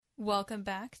Welcome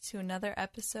back to another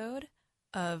episode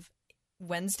of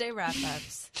Wednesday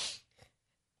Wrap-Ups.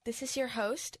 This is your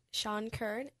host, Sean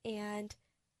Kern, and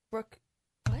Brooke...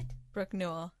 What? Brooke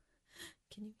Newell.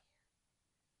 Can you...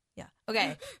 Yeah.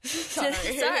 Okay.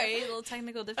 Sorry. Little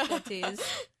technical difficulties.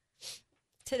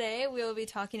 Today we will be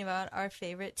talking about our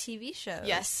favorite TV shows.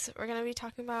 Yes, we're going to be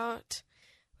talking about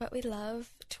what we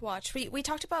love to watch. We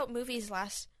talked about movies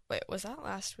last... Wait, was that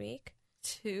last week?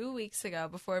 2 weeks ago,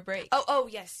 before break. Oh,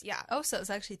 yes, yeah. Oh, so it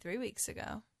was actually 3 weeks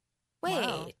ago. Wait.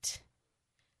 Wow.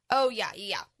 Oh, yeah.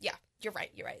 You're right.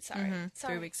 Sorry. Mm-hmm.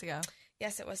 Sorry. 3 weeks ago.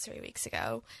 Yes, it was 3 weeks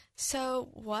ago. So,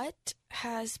 what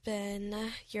has been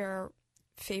your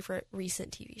favorite recent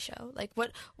TV show? Like,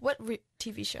 what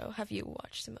TV show have you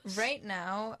watched the most? Right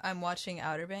now, I'm watching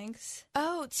Outer Banks.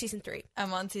 Oh, it's season 3.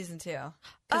 I'm on season 2.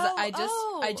 Because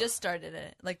I just started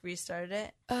it, restarted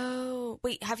it. Oh,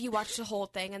 wait, have you watched the whole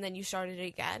thing and then you started it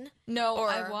again? No,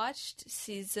 I watched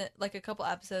a couple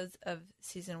episodes of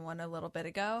season 1 a little bit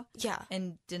ago. Yeah.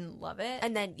 And didn't love it.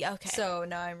 And then, yeah, okay. So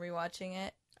now I'm rewatching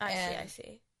it. I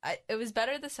see. It was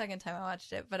better the second time I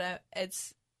watched it, but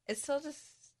it's still just,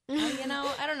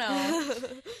 I don't know.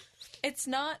 It's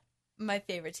not my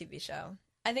favorite TV show.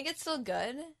 I think it's still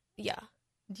good. Yeah.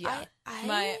 Yeah.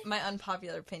 My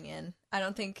unpopular opinion. I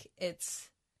don't think it's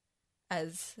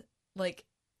as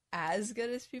good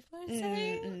as people are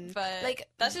saying. But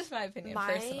that's just my opinion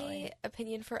personally. My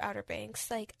opinion for Outer Banks,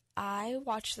 I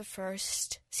watched the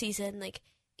first season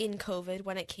in COVID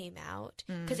when it came out.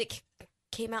 Because it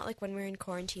came out when we were in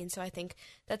quarantine, so I think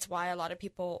that's why a lot of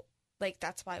people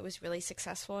that's why it was really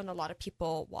successful and a lot of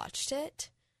people watched it,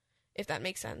 if that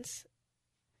makes sense.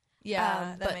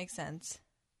 Yeah, that makes sense.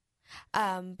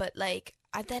 But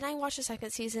then I watched the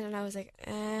second season and I was like,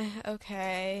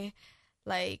 okay,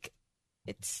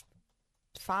 it's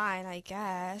fine, I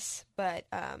guess, but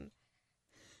I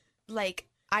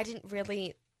didn't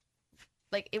really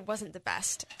it wasn't the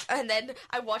best. And then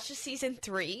I watched season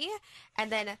 3,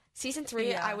 and then season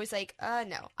 3, I was like,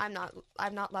 no, I'm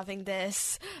not loving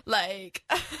this.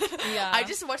 Yeah. I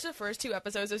just watched the first 2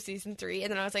 episodes of season 3,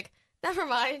 and then I was like, never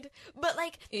mind. But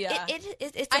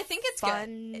it's I think it's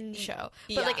fun good. show.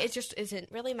 But it just isn't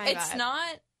really my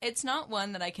vibe. It's not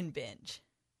one that I can binge.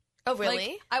 Oh,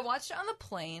 really? I watched it on the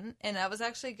plane, and that was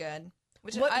actually good.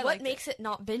 What makes it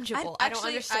not bingeable? I don't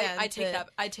understand. I take back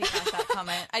that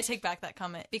comment. I take back that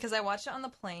comment because I watched it on the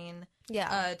plane.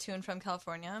 Yeah. To and from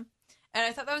California, and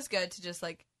I thought that was good to just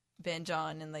binge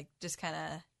on and just kind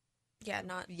of. Yeah,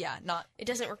 not. It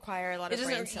doesn't require a lot of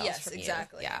brain cells. Yes, from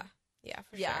exactly. You. Yeah,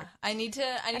 for sure. I need to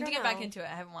get back into it.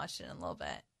 I haven't watched it in a little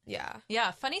bit.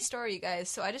 Yeah. Funny story, you guys.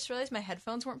 So I just realized my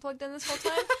headphones weren't plugged in this whole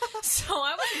time, so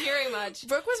I wasn't hearing much.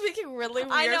 Brooke was making really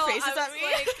weird faces at me.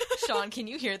 Sean, can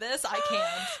you hear this? I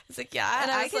can't. It's yeah,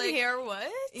 and I can hear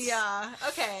what? Yeah.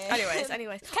 Okay. Anyways.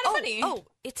 Kind of funny. Oh,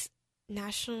 it's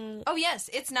National... Oh, yes.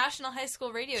 It's National High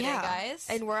School Radio Day, guys.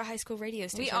 And we're a high school radio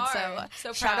station. We are. So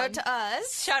proud. Shout out to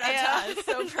us. Shout out to us.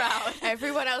 So proud.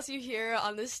 Everyone else you hear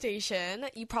on this station,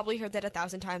 you probably heard that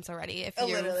 1,000 times already if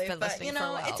you've been listening for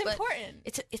a while. It's important.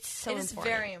 It's so important. It is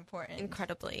very important.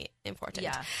 Incredibly important.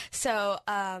 Yeah. So,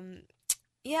 Outer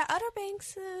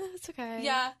Banks, it's okay.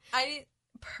 Yeah. I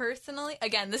personally,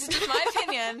 again, this is just my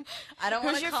opinion. I don't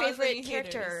want to Who's your favorite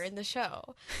character in the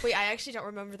show? Wait, I actually don't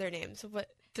remember their names. What?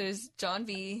 There's John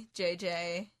B,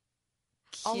 JJ,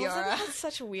 Kiara. All of them have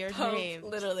such weird names.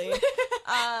 Literally.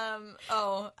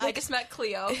 I just met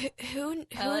Cleo. Who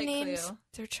names Cleo.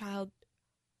 their child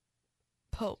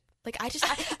Pope? I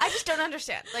just don't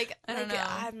understand. I don't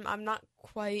know. I'm not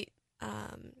quite.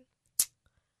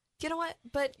 You know what?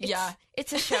 But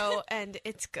it's a show and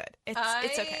it's good. It's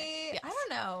okay. Yes. I don't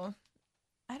know.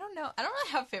 I don't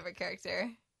really have a favorite character.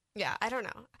 Yeah, I don't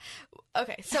know.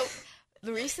 Okay, so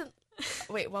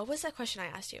Wait, what was that question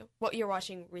I asked you? What you're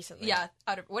watching recently? Yeah,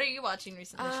 what are you watching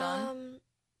recently, Sean?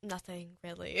 Nothing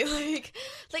really.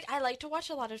 I like to watch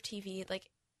a lot of TV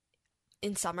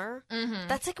in summer. Mm-hmm.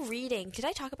 That's reading. Did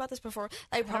I talk about this before?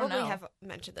 I probably have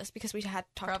mentioned this because we had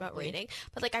talked about reading.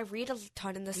 But I read a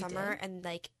ton in the summer and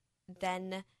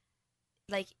then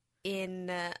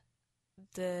in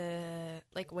the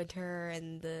winter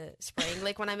and the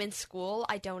spring. When I'm in school,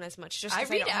 I don't as much. Just I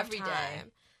read I don't every have day.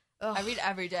 time. Ugh. I read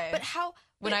every day. But how?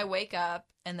 When I wake up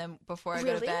and then before I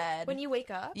go to bed. When you wake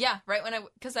up? Yeah, right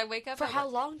because I wake up. For how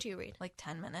long do you read?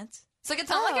 10 minutes. So it's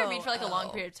not I read for a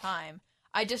long period of time.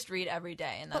 I just read every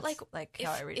day, and that's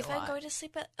how I read if a lot. I'm going to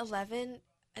sleep at 11,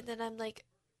 and then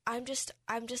I'm just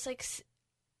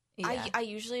yeah. I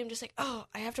usually am just I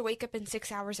have to wake up in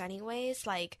 6 hours anyways.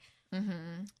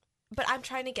 Mm-hmm. but I'm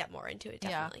trying to get more into it,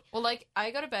 definitely. Yeah. Well, like,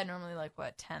 I go to bed normally, like,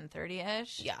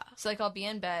 10:30-ish? Yeah. So, like, I'll be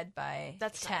in bed by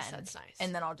That's 10. nice. That's nice.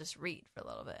 And then I'll just read for a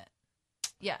little bit.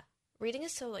 Yeah. Reading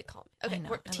is so, like, calm. Okay,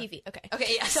 TV. Okay.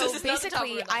 Okay, yeah. So,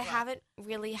 basically, I haven't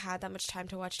really had that much time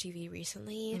to watch TV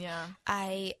recently. Yeah.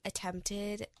 I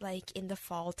attempted, like, in the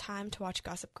fall time to watch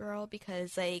Gossip Girl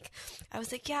because, like, I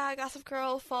was like, yeah, Gossip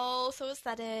Girl, fall, so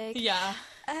aesthetic. Yeah.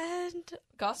 And...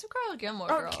 Gossip Girl or Gilmore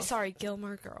Girls? Sorry,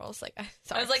 Gilmore Girls. Like,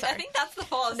 I was like, I think that's the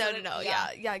fall. No.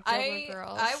 Yeah, Gilmore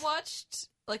Girls. I watched...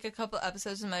 like a couple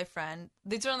episodes with my friend.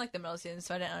 These were in like the middle season,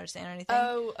 so I didn't understand anything.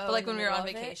 But like when we were on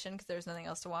vacation, because there was nothing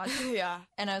else to watch. Yeah.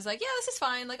 And I was like, yeah, this is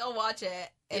fine. Like I'll watch it.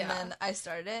 And then I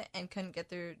started it and couldn't get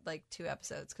through like 2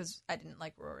 episodes because I didn't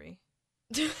like Rory.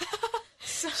 So,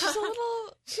 she's a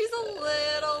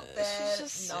little bit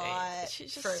not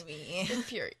for me.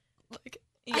 Infuriating. Like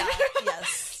yeah.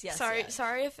 Yes.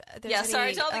 Sorry if there's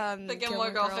any to all the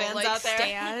Gilmore Girl fans like, out there.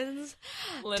 Stands.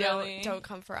 Literally, don't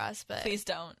come for us, but please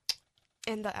don't.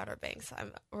 In the Outer Banks,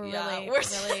 we're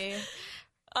really.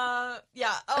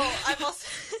 Yeah. Oh, I'm also.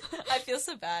 I feel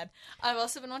so bad. I've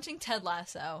also been watching Ted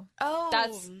Lasso. Oh,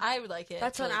 I would like it.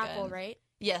 That's really on Apple, right?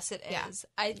 Yes, it is.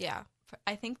 Yeah.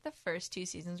 I think the first 2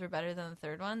 seasons were better than the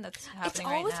third one. That's happening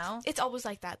right now. It's always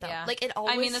like that, though. Yeah. Like it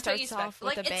always starts off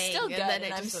with like, a bang, it's still good, and then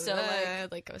it I'm just still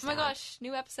like goes oh my down. gosh,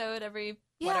 new episode every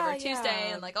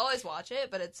Tuesday, and like always watch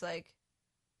it. But it's like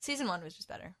season 1 was just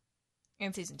better,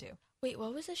 and season 2. Wait,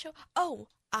 what was the show? Oh,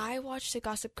 I watched the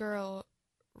Gossip Girl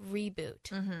reboot.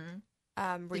 Mm-hmm.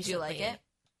 Recently. Did you like it?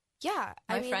 Yeah,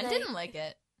 my friend didn't like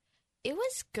it. It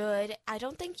was good. I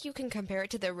don't think you can compare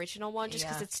it to the original one just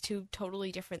because it's 2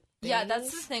 totally different things. Yeah, that's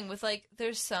the thing with like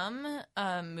there's some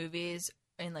movies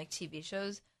and like TV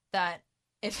shows that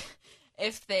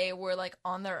if they were like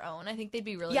on their own, I think they'd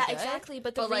be really good. Yeah, exactly.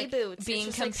 But the reboots like,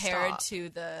 being compared to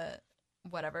the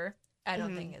whatever, I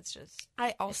don't think it's just.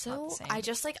 I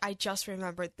just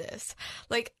remembered this.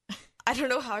 Like, I don't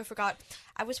know how I forgot.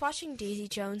 I was watching Daisy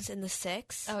Jones and the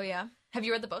Six. Oh yeah. Have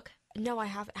you read the book? No, I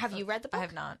haven't. Have you read the book? I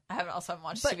have not. I haven't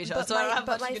watched TV shows, so I don't have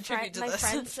much to contribute to this. My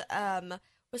friends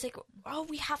was like, oh,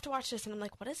 we have to watch this. And I'm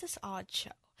like, what is this odd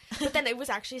show? But then it was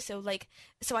actually so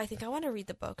I think I want to read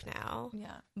the book now.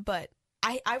 Yeah. But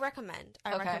I recommend.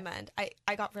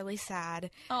 I got really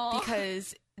sad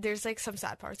because there's like some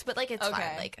sad parts, but like it's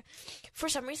fine. Like for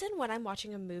some reason when I'm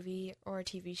watching a movie or a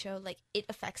TV show, like it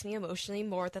affects me emotionally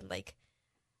more than like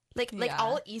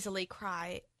I'll easily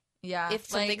cry. Yeah, if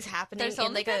something's happening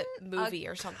in like a movie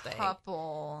or something.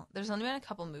 There's only been a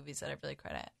couple movies that I've really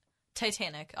cried at.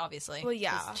 Titanic, obviously. Well,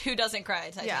 yeah. Who doesn't cry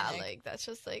at Titanic? Yeah, like that's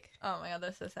just like. Oh my god,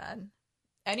 that's so sad.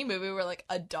 Any movie where like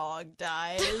a dog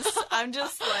dies, I'm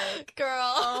just like,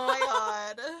 girl. Oh my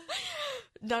god.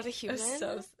 Not a human.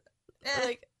 So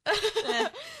like.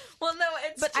 Well, no,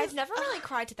 it's. But I've never really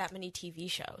cried to that many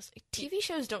TV shows. Like, TV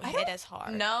shows don't hit as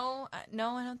hard. No, I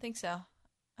don't think so.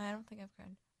 I don't think I've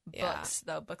cried. Books,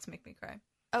 though. Books make me cry.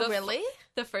 Oh, really?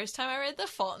 The first time I read The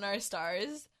Fault in Our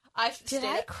Stars, Did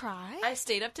I cry? I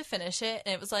stayed up to finish it,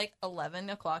 and it was like 11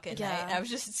 o'clock at night, and I was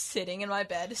just sitting in my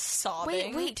bed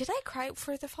sobbing. Wait, did I cry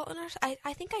for The Fault in Our Stars?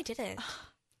 I think I didn't.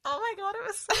 Oh my god, it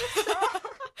was so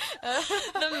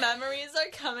strong. The memories are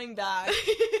coming back.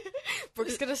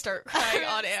 Brooke's gonna start crying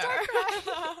on air.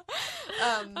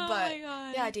 Oh my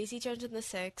god. Yeah, Daisy Jones and the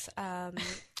Six.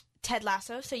 Ted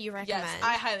Lasso, so you recommend? Yes,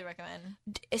 I highly recommend.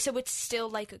 So it's still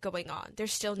like going on.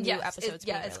 There's still new episodes.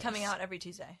 It's coming out every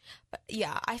Tuesday. But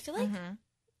yeah, I feel like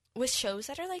with shows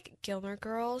that are like Gilmore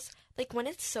Girls, like when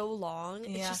it's so long,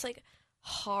 it's just like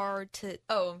hard to.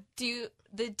 Oh, do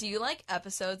you like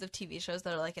episodes of TV shows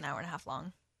that are like an hour and a half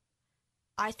long?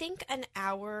 I think an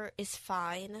hour is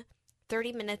fine.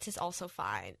 30 minutes is also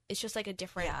fine. It's just like a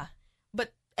different. Yeah.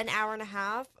 But an hour and a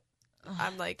half.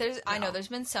 I'm like, I know there's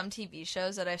been some TV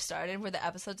shows that I've started where the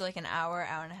episode's like an hour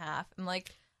and a half. I'm like,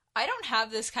 I don't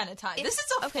have this kind of time. This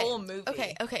is a full movie.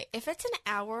 Okay. If it's an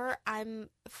hour,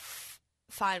 I'm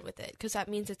fine with it because that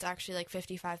means it's actually like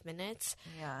 55 minutes.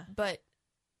 Yeah. But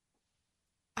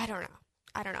I don't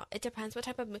know. It depends what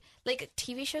type of like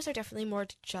TV shows are definitely more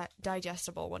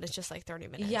digestible when it's just like 30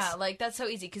 minutes. Yeah, like that's so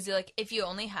easy because like if you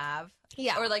only have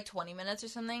or like 20 minutes or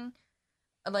something,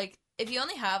 like. If you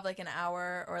only have, like, an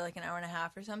hour or, like, an hour and a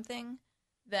half or something,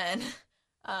 then,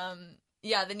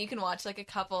 then you can watch, like, a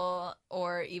couple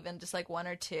or even just, like, 1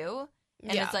 or 2.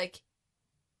 And it's, like,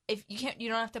 if you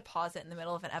don't have to pause it in the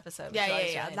middle of an episode. Yeah.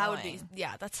 Really that annoying. would be,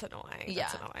 that's annoying. Yeah.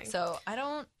 That's annoying. So, I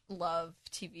don't love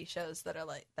TV shows that are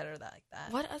like that.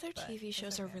 What other TV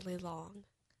shows are really long?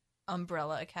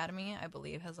 Umbrella Academy, I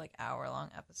believe, has, like,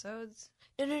 hour-long episodes.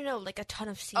 No, like a ton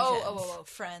of seasons. Oh,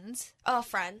 Friends. Oh,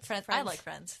 Friends. I like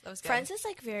Friends. That was good. Friends is,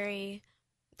 like, very...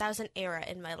 that was an era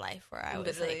in my life where I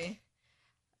was literally. Like,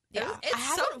 yeah, it's I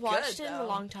haven't so watched good, it in a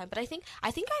long time, but I think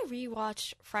I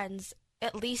rewatched Friends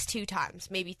at least 2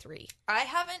 times, maybe 3. I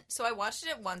haven't, so I watched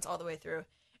it once all the way through,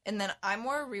 and then I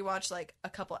more rewatch like a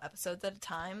couple episodes at a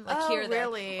time, like here or there,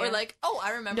 really? or like, oh,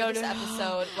 I remember this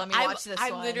episode. Let me watch this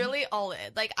one. I'm literally all in.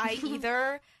 Like I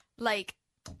either like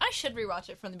I should rewatch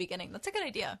it from the beginning. That's a good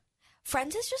idea.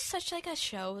 Friends is just such like a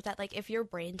show that like if you're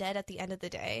brain dead at the end of the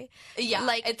day,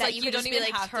 like it's that like you could just be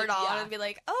like turn on and be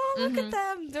like, oh look at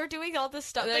them, they're doing all this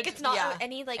stuff. Like it's not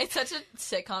any like it's such a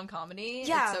sitcom comedy.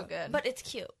 Yeah, it's so good, but it's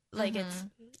cute. Like it's.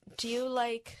 Do you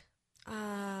like?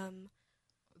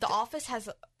 The Office has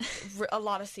a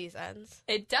lot of seasons.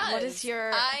 It does. What is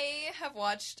your? I have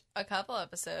watched a couple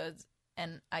episodes,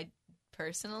 and I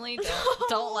personally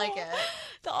don't like it.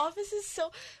 The Office is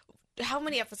so. How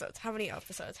many episodes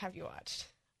have you watched?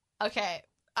 Okay,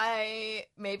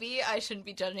 maybe I shouldn't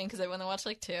be judging because I've only watched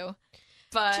like 2,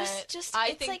 but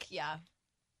I think like,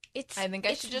 I think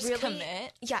I should just really,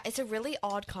 commit. Yeah, it's a really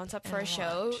odd concept for a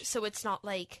show, so it's not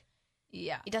like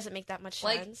it doesn't make that much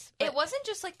sense. It wasn't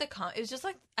just like it was just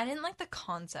like I didn't like the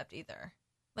concept either.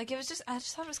 Like it was just I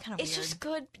just thought it was kind of weird. It's just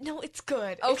good. No, it's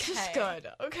good. Okay. It's just good.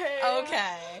 Okay.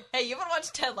 Hey, you haven't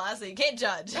watched Ted Lasso. You can't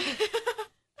judge.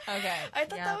 Okay. I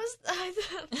thought that was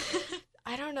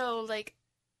I don't know, like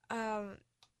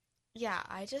yeah,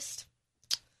 I just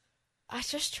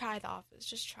try The Office.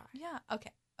 Just try. Yeah, okay.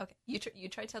 You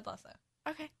try Ted Lasso.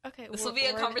 Okay. This will be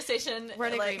a conversation. We're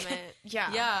in agreement.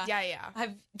 Yeah.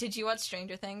 Did you watch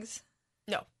Stranger Things?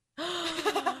 No.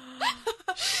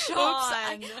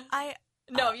 Sean. Oops,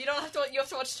 no, you don't have to. You have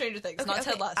to watch Stranger Things, not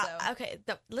Ted Lasso. Okay,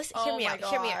 no, listen. Hear me out.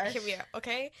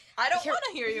 Okay. I don't want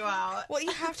to hear you out. Well,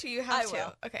 you have to. I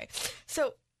will. Okay.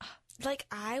 So, like,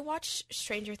 I watched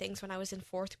Stranger Things when I was in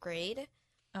 4th grade.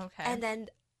 Okay. And then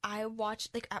I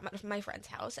watched like at my friend's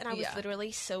house, and I was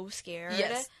literally so scared.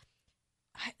 Yes.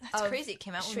 That's crazy. It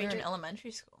came out when we were in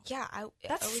elementary school. Yeah,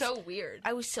 that's so weird.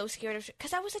 I was so scared of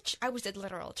because I was a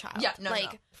literal child. Yeah, no,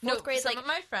 4th grade. Some of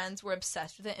my friends were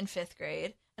obsessed with it in 5th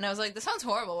grade, and I was like, "This sounds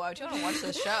horrible. Why would you want to watch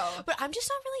this show?" But I'm just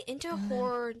not really into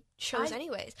horror shows,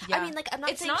 anyways. Yeah. I mean, like, I'm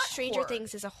not saying Stranger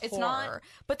Things is a horror. It's not,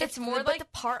 but it's more like the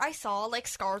part I saw like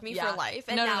scarred me for life.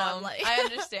 And now I'm like, I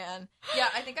understand. Yeah,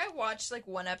 I think I watched like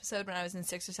one episode when I was in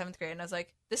 6th or 7th grade, and I was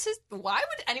like, why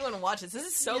would anyone watch this? This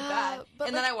is so bad.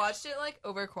 And then I watched it like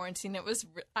over quarantine.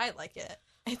 I like it.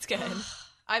 It's good.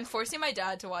 I'm forcing my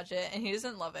dad to watch it, and he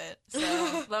doesn't love it.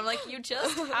 So but I'm like, you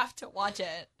just have to watch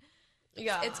it.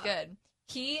 Yeah, it's good.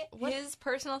 His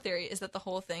personal theory is that the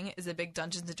whole thing is a big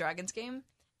Dungeons and Dragons game,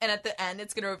 and at the end,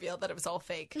 it's going to reveal that it was all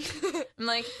fake. I'm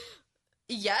like,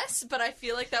 yes, but I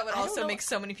feel like that would also make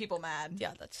so many people mad.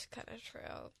 Yeah, that's kind of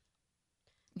true.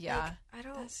 Yeah, like, I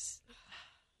don't.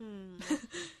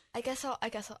 I guess I'll.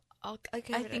 I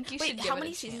think you should. Wait, how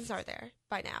many seasons are there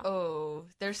by now? Oh,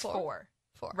 there's 4.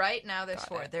 Right now, there's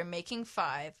 4. They're making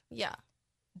 5. Yeah.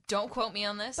 Don't quote me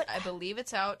on this. But I believe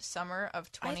it's out summer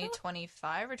of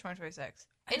 2025 or 2026.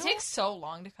 It takes so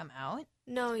long to come out.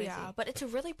 No, yeah, but it's a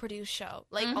really produced show.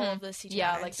 Like all of the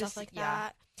CGI and stuff like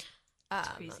that. It's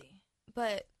crazy.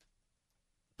 But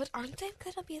aren't they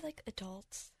gonna be like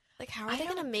adults? Like, how are they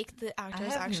gonna make the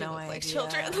actors actually look like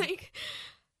children? Like,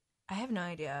 I have no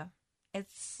idea.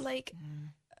 It's like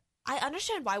I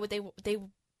understand why would they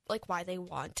why they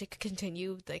want to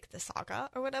continue like the saga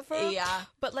or whatever. Yeah.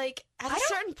 But like at a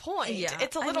certain point,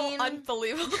 it's a little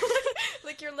unbelievable.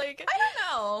 Like you're like, I don't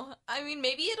know. I mean,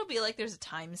 maybe it'll be like there's a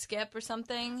time skip or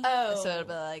something. Oh. So it'll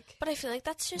be like. But I feel like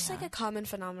that's just like a common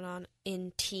phenomenon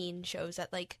in teen shows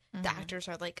that like the actors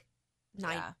are like 9.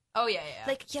 Yeah. Oh yeah.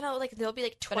 Like, you know, like they'll be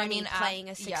like 20 playing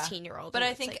a 16-year-old. But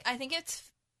I think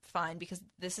it's fine because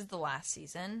this is the last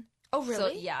season. Oh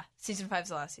really? So, yeah. Season 5 is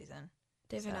the last season.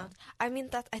 They've announced. I mean,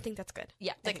 I think that's good.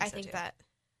 Yeah, I think that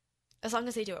as long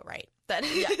as they do it right, then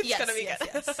it's gonna be good.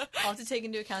 Yes. I'll have to take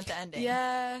into account the ending.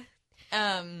 Yeah.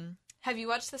 Have you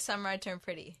watched The Summer I Turned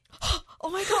Pretty? Oh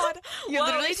my god! You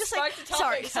literally just like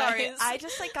sorry. I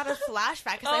just like got a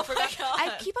flashback because I forgot.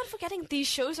 I keep on forgetting these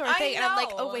shows are a thing, and I'm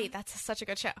like, oh wait, that's such a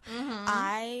good show.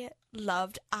 Mm-hmm.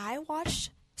 I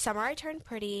watched Summer I Turned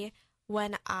Pretty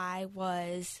when I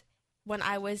was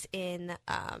in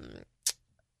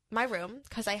my room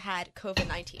because I had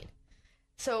COVID-19.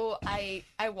 So I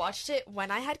watched it when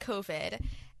I had COVID.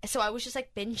 So I was just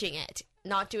like binging it,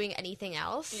 not doing anything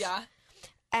else. Yeah.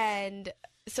 And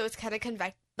so it's kind of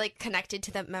connected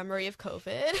to the memory of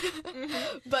COVID.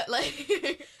 Mm-hmm. But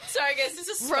like, sorry guys, there's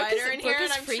a spider in here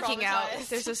and I'm freaking out.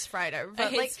 There's a spider. But I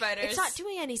hate like, spiders. It's not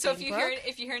doing anything. So if you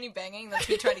hear any banging, that's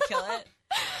me trying to kill it.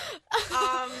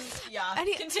 Yeah.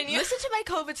 Continue. Listen to my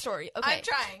COVID story. Okay. I'm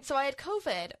trying. So I had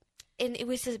COVID and it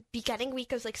was the beginning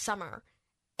week of like summer,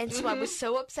 and so I was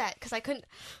so upset because I couldn't.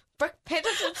 Brooke, pay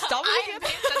attention. Stop I am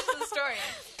paying attention to the story.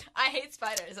 I hate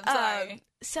spiders. I'm sorry.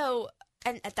 So,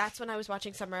 and that's when I was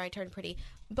watching Summer I Turned Pretty,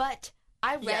 but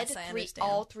I read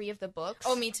all three of the books.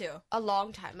 Oh, me too. A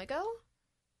long time ago.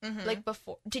 Mm-hmm. Like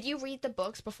before. Did you read the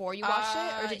books before you watched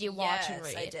it, or did you watch and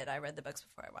read? Yes, I did. I read the books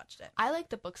before I watched it. I like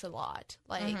the books a lot.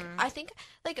 Like I think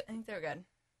they were good.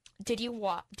 Did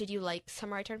you like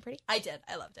Summer I Turned Pretty? I did.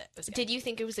 I loved it. It was good. Did you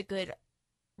think it was a good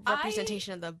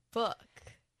representation of the book?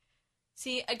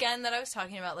 See, again, that I was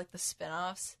talking about, like, the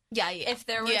spin-offs. Yeah. If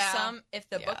there were if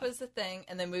the book was the thing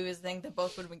and the movie was the thing, the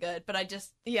both would have been good. But I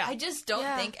just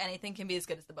don't think anything can be as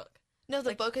good as the book. No,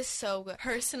 the book is so good.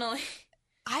 Personally.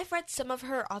 I've read some of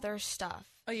her other stuff.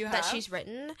 Oh, you have? That she's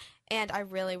written, and I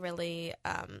really, really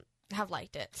have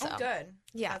liked it. So. Oh, good.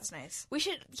 Yeah. That's nice. We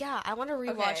should, I want to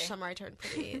rewatch Summer I Turned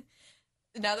Pretty.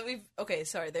 Now that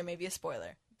sorry, there may be a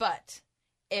spoiler. But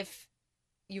if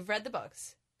you've read the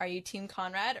books, are you Team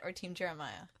Conrad or Team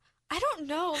Jeremiah? I don't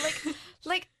know.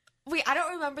 Wait, I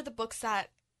don't remember the books that...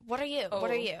 What are you? What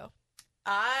are you?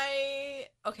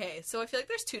 Okay, so I feel like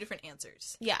there's two different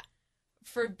answers. Yeah.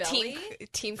 For Belly...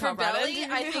 Team For Conrad. Belly,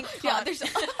 I think... there's...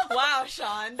 Wow,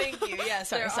 Sean, thank you.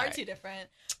 Yes, there are two different.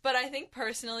 But I think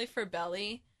personally for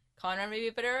Belly, Conrad may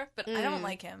be better, but I don't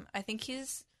like him. I think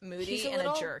he's moody and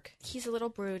a jerk. He's a little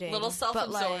brooding. A little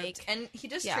self-absorbed. And he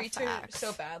just treats her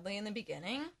so badly in the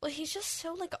beginning. Well, he's just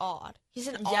so, odd. He's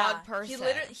an odd person.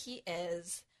 He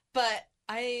is. But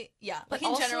in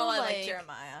also, general, I like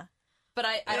Jeremiah. But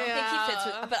I don't think he fits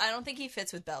with... But I don't think he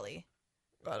fits with Belly.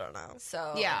 I don't know.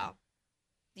 So...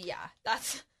 Yeah,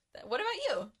 that's... What about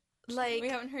you? We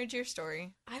haven't heard your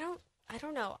story. I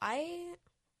don't know. I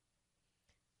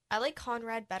like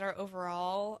Conrad better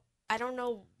overall. I don't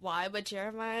know why, but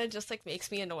Jeremiah just,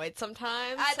 makes me annoyed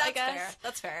sometimes, I guess. Fair.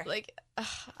 That's fair.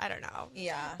 I don't know.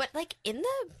 Yeah. But, in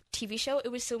the TV show, it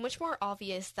was so much more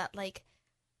obvious that,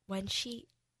 when she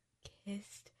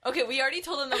kissed... Okay, we already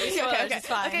told them that we spoilers. Okay. It's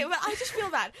fine. Okay, but I just feel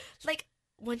bad.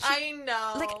 When she... I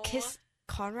know. Kiss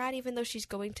Conrad, even though she's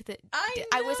going to the...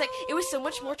 I was it was so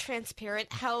much more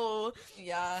transparent how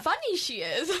funny she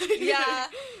is. Yeah.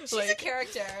 She's a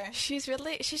character. She's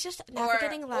just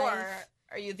navigating life. Or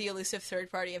are you the elusive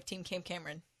third party of Team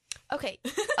Cameron? Okay.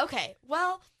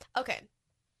 Well, okay.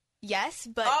 Yes,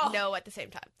 but no at the same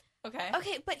time. Okay.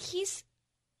 Okay, but he's,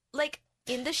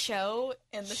 in the show,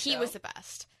 he was the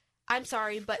best. I'm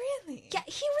sorry, but... Really? Yeah,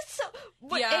 he was so...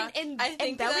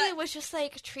 And Belly was just,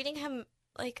 treating him,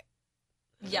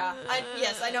 Yeah.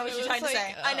 I know what you're trying to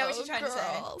say. I know what you're trying to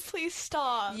say. Please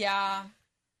stop. Yeah.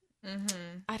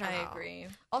 Mm-hmm. I don't know. I agree.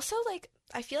 Also,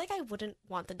 I feel like I wouldn't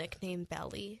want the nickname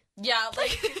Belly. Yeah,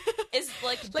 is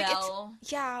Belle.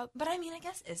 Yeah. But I mean, I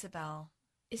guess Isabel.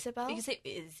 Isabel? You could say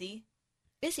Izzy.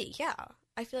 Izzy, yeah.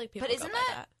 I feel like people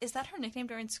But is that her nickname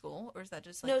during school, or is that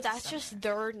just No, that's just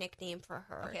their nickname for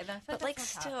her. Okay, then I feel like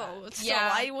still,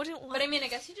 I wouldn't want... But I mean, I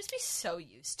guess you'd just be so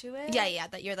used to it. Yeah,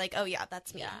 that you're oh yeah,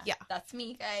 that's me. Yeah. That's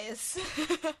me, guys.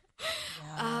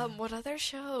 What other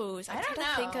shows? I don't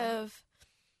know. Think of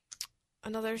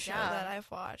another show that I've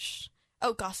watched.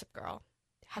 Oh, Gossip Girl.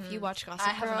 Have you watched Gossip Girl?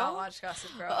 I have not watched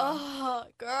Gossip Girl. Oh,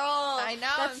 girl. I know,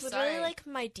 that's literally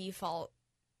my default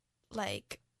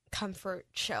comfort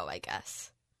show, I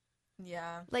guess.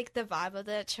 Yeah. The vibe of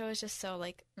that show is just so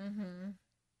mm-hmm.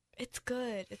 It's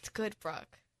good. It's good,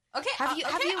 Brooke. Okay, I'm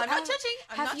not judging.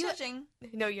 I'm not judging.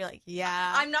 No, you're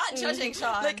yeah. I'm not judging,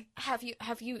 Sean. Have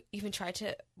you even tried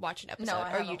to watch an episode? No, I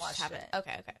haven't or you just watched haven't? it.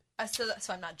 Okay.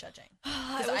 So I'm not judging.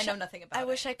 Because I know nothing about it. I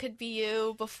wish I could be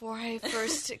you before I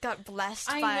first got blessed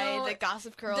by the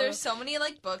Gossip Girl. There's so many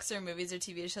books or movies or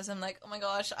TV shows. I'm oh my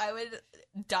gosh, I would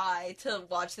die to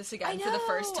watch this again for the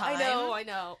first time. I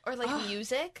know. Or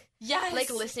music. Yes.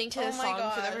 Listening to a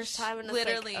song for the first time. And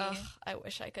literally. I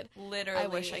wish I could. Literally. I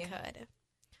wish I could.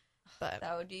 But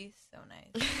that would be so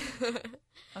nice.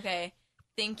 Okay.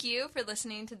 Thank you for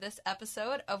listening to this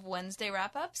episode of Wednesday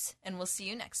Wrap-Ups, and we'll see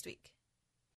you next week.